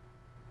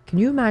 Can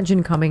you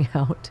imagine coming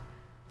out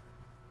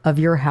of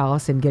your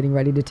house and getting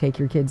ready to take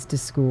your kids to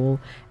school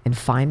and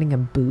finding a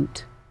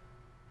boot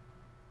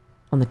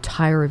on the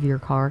tire of your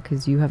car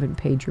because you haven't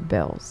paid your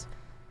bills?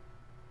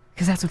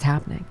 Because that's what's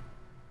happening.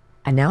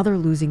 And now they're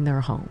losing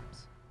their homes.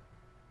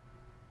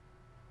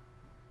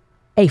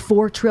 A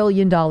 $4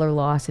 trillion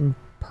loss in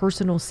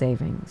personal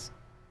savings.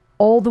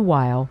 All the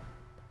while,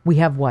 we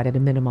have what, at a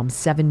minimum,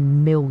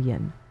 7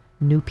 million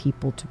new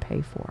people to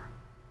pay for.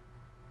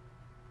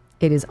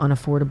 It is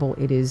unaffordable.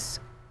 It is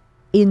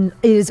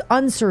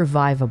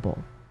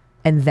unsurvivable.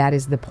 And that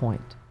is the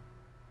point.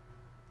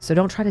 So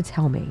don't try to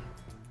tell me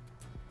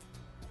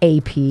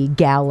AP,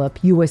 Gallup,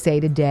 USA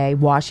Today,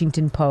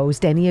 Washington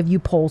Post, any of you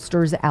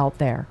pollsters out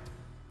there,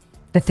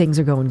 that things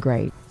are going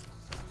great.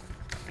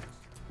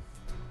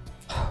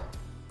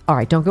 All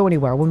right, don't go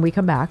anywhere. When we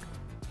come back,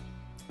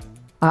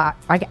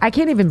 I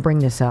can't even bring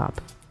this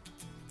up.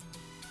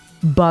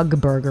 Bug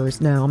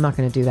burgers. No, I'm not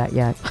going to do that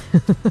yet.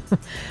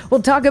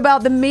 We'll talk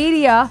about the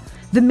media.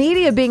 The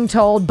media being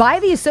told by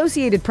the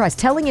Associated Press,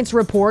 telling its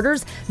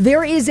reporters,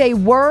 there is a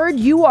word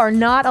you are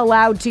not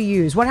allowed to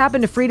use. What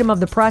happened to freedom of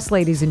the press,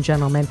 ladies and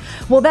gentlemen?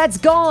 Well, that's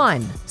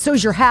gone.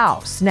 So's your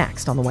house.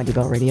 Next on the Wendy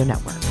Bell Radio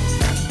Network.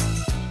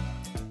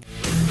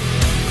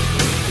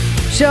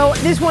 So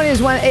this one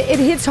is one, it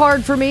hits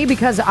hard for me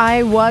because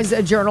I was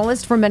a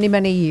journalist for many,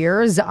 many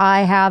years.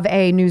 I have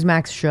a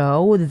Newsmax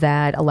show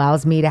that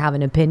allows me to have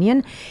an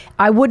opinion.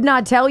 I would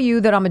not tell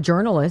you that I'm a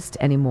journalist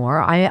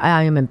anymore. I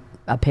am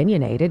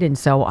opinionated, and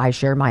so I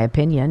share my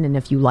opinion. And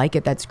if you like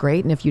it, that's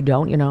great. And if you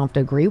don't, you don't have to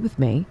agree with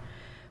me.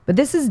 But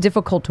this is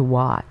difficult to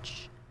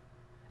watch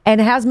and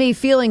has me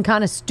feeling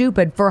kind of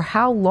stupid. For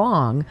how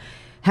long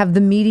have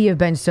the media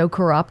been so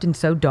corrupt and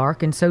so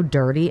dark and so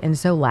dirty and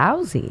so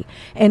lousy?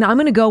 And I'm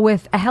going to go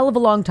with a hell of a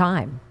long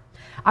time.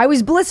 I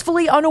was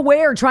blissfully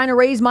unaware trying to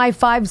raise my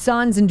 5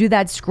 sons and do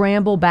that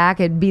scramble back.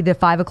 It'd be the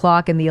 5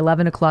 o'clock and the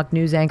 11 o'clock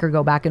news anchor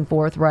go back and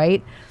forth,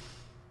 right?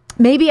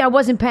 Maybe I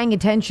wasn't paying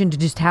attention to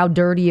just how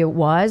dirty it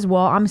was.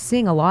 Well, I'm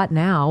seeing a lot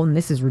now, and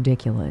this is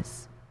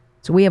ridiculous.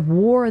 So we have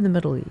war in the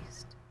Middle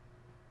East.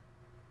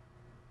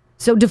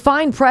 So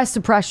define press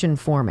suppression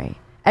for me.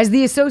 As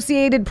the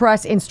Associated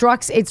Press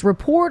instructs its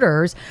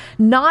reporters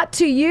not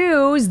to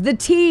use the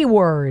T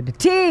word.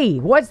 T.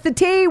 What's the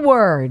T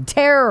word?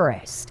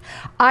 Terrorist.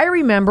 I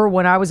remember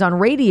when I was on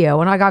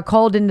radio and I got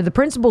called into the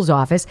principal's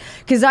office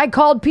because I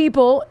called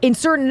people in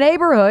certain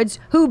neighborhoods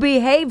who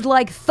behaved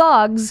like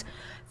thugs.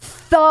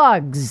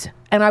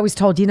 And I was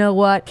told, you know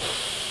what?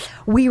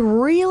 We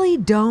really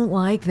don't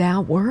like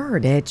that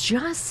word. It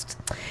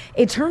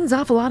turns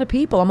off a lot of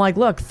people. I'm like,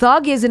 look,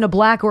 thug isn't a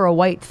black or a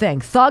white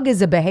thing. Thug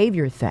is a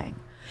behavior thing.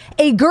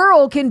 A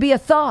girl can be a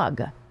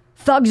thug.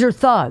 Thugs are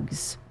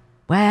thugs.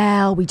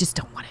 Well, we just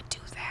don't want to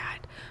do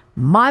that.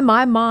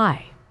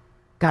 My.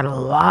 Got a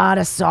lot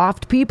of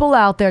soft people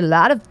out there, a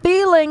lot of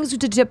feelings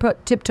to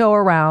tiptoe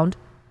around.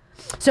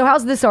 So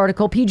how's this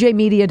article?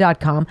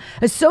 PJmedia.com.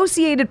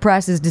 Associated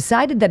Press has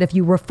decided that if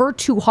you refer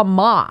to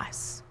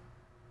Hamas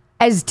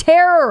as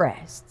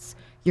terrorists,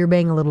 you're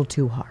being a little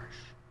too harsh.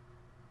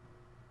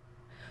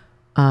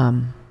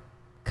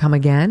 Come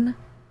again?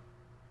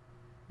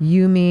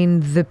 You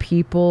mean the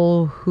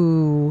people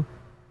who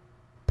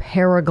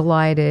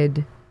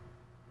paraglided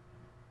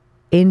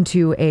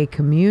into a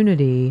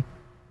community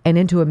and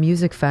into a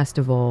music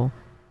festival,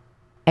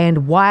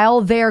 and while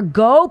their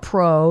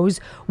GoPros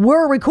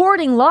were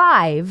recording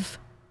live,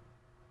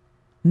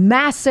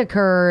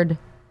 massacred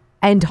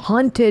and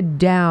hunted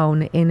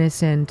down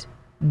innocent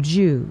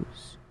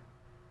Jews?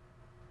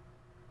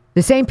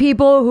 The same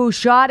people who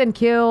shot and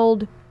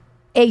killed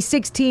a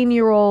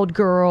 16-year-old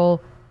girl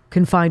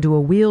confined to a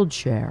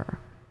wheelchair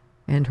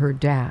and her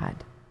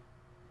dad.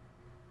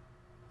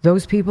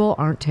 Those people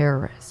aren't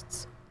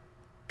terrorists.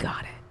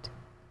 Got it.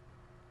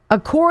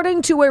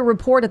 According to a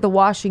report at the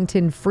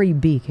Washington Free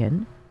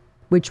Beacon,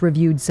 which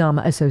reviewed some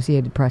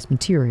Associated Press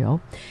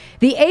material,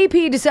 the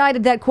AP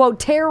decided that, quote,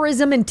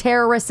 terrorism and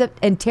terrorist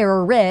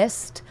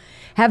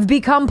have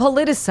become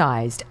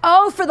politicized.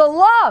 Oh, for the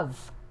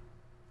love!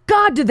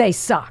 God, do they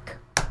suck.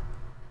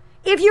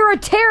 If you're a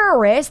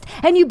terrorist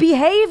and you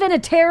behave in a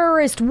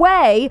terrorist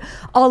way,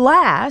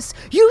 alas,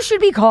 you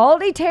should be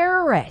called a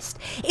terrorist.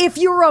 If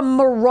you're a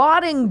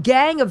marauding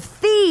gang of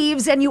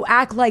thieves and you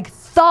act like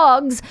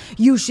thugs,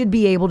 you should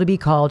be able to be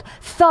called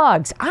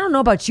thugs. I don't know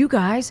about you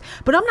guys,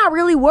 but I'm not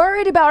really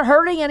worried about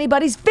hurting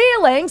anybody's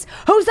feelings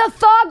who's a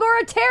thug or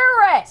a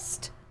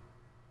terrorist.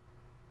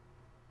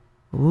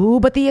 Ooh,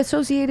 but the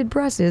Associated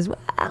Press is,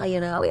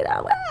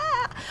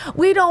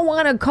 we don't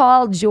want to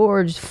call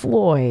George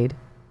Floyd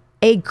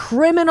a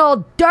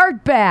criminal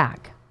dirtbag.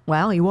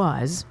 Well, he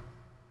was.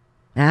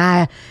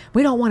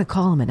 We don't want to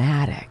call him an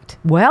addict.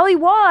 Well, he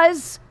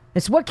was.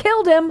 It's what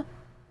killed him.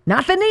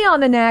 Not the knee on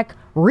the neck.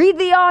 Read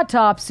the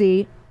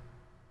autopsy.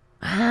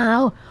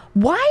 Why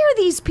are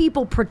these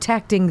people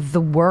protecting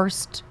the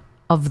worst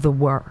of the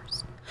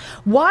worst.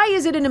 Why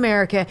is it in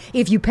America,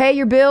 if you pay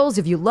your bills,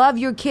 if you love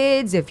your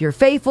kids, if you're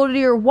faithful to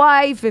your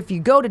wife, if you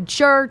go to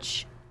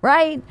church,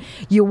 right?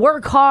 You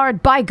work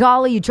hard, by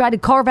golly, you try to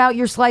carve out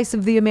your slice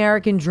of the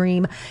American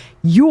dream,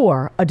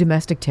 you're a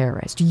domestic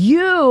terrorist.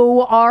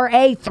 You are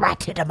a threat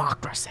to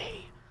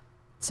democracy.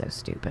 So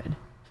stupid.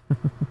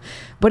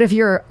 But if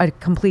you're a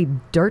complete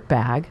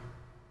dirtbag,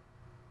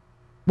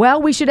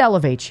 well, we should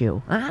elevate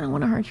you. I don't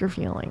want to hurt your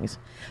feelings.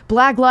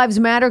 Black Lives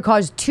Matter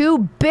caused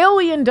 $2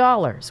 billion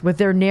with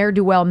their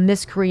ne'er-do-well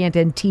miscreant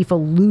Antifa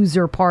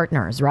loser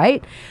partners,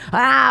 right?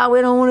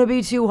 We don't want to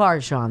be too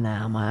harsh on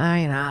them.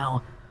 I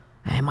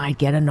might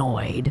get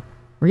annoyed.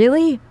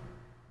 Really?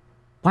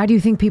 Why do you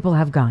think people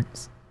have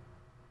guns?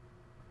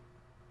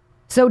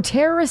 So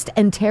terrorist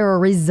and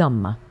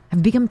terrorism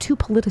have become too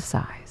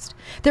politicized.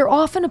 They're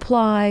often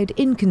applied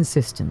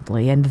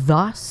inconsistently, and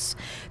thus,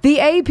 the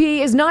AP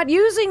is not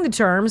using the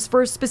terms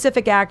for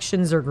specific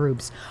actions or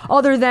groups,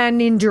 other than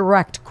in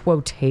direct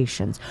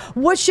quotations.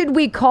 What should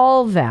we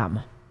call them?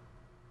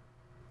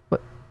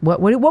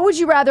 What would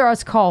you rather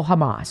us call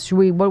Hamas?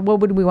 What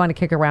would we want to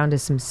kick around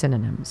as some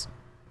synonyms?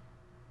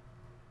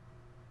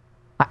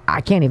 I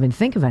can't even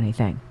think of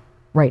anything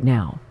right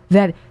now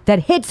that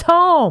hits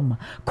home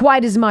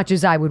quite as much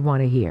as I would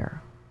want to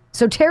hear.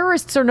 So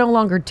terrorists are no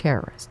longer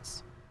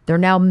terrorists. They're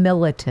now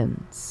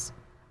militants,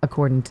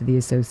 according to the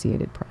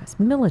Associated Press.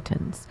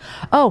 Militants.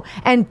 Oh,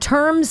 and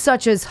terms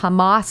such as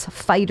Hamas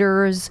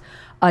fighters,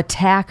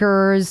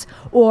 attackers,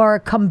 or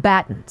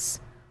combatants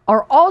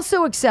are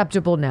also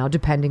acceptable now,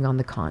 depending on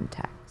the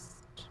context.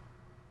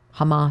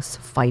 Hamas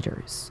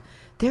fighters.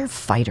 They're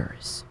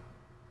fighters.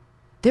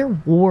 They're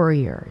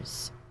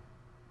warriors.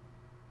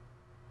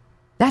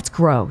 That's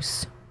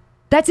gross.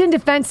 That's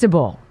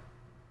indefensible.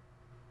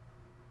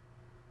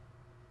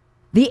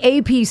 The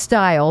AP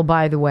style,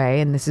 by the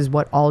way, and this is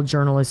what all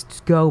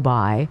journalists go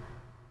by,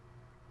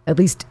 at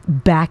least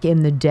back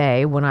in the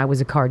day when I was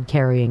a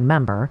card-carrying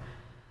member,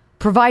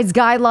 provides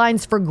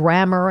guidelines for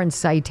grammar and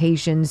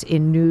citations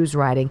in news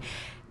writing.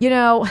 You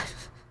know,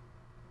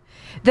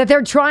 that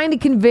they're trying to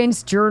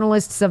convince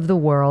journalists of the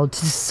world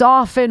to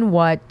soften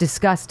what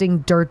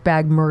disgusting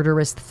dirtbag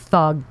murderous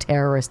thug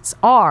terrorists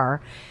are,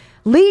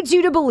 leads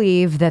you to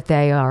believe that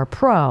they are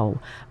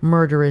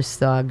pro-murderous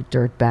thug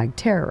dirtbag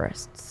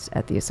terrorists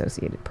at the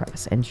Associated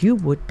Press. And you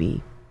would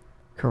be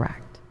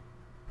correct.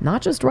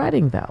 Not just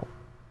writing, though.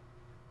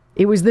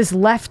 It was this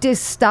leftist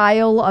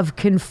style of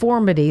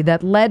conformity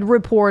that led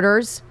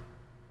reporters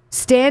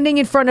standing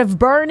in front of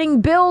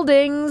burning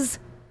buildings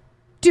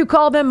to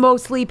call them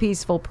mostly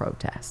peaceful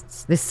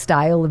protests. This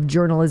style of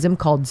journalism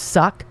called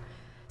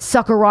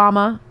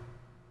suckorama,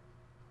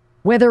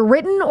 whether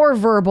written or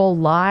verbal,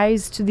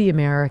 lies to the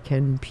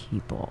American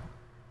people.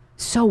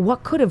 So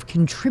what could have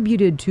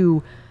contributed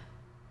to,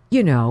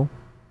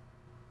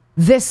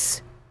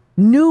 this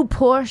new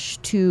push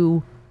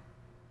to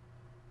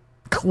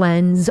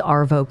cleanse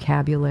our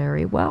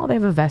vocabulary? Well, they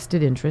have a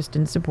vested interest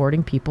in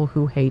supporting people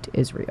who hate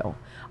Israel.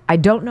 I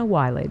don't know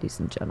why, ladies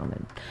and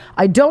gentlemen.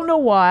 I don't know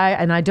why,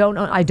 and I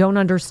don't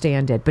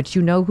understand it, but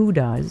you know who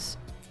does?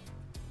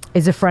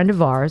 Is a friend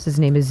of ours. His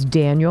name is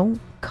Daniel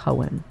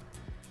Cohen.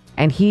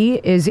 And he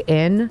is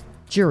in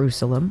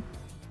Jerusalem.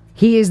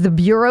 He is the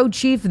bureau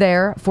chief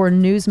there for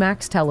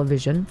Newsmax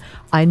Television.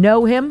 I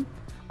know him.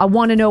 I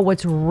want to know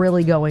what's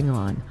really going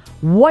on.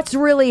 What's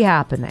really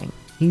happening?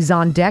 He's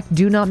on deck.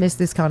 Do not miss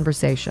this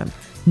conversation.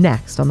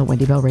 Next on the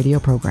Wendy Bell Radio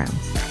program.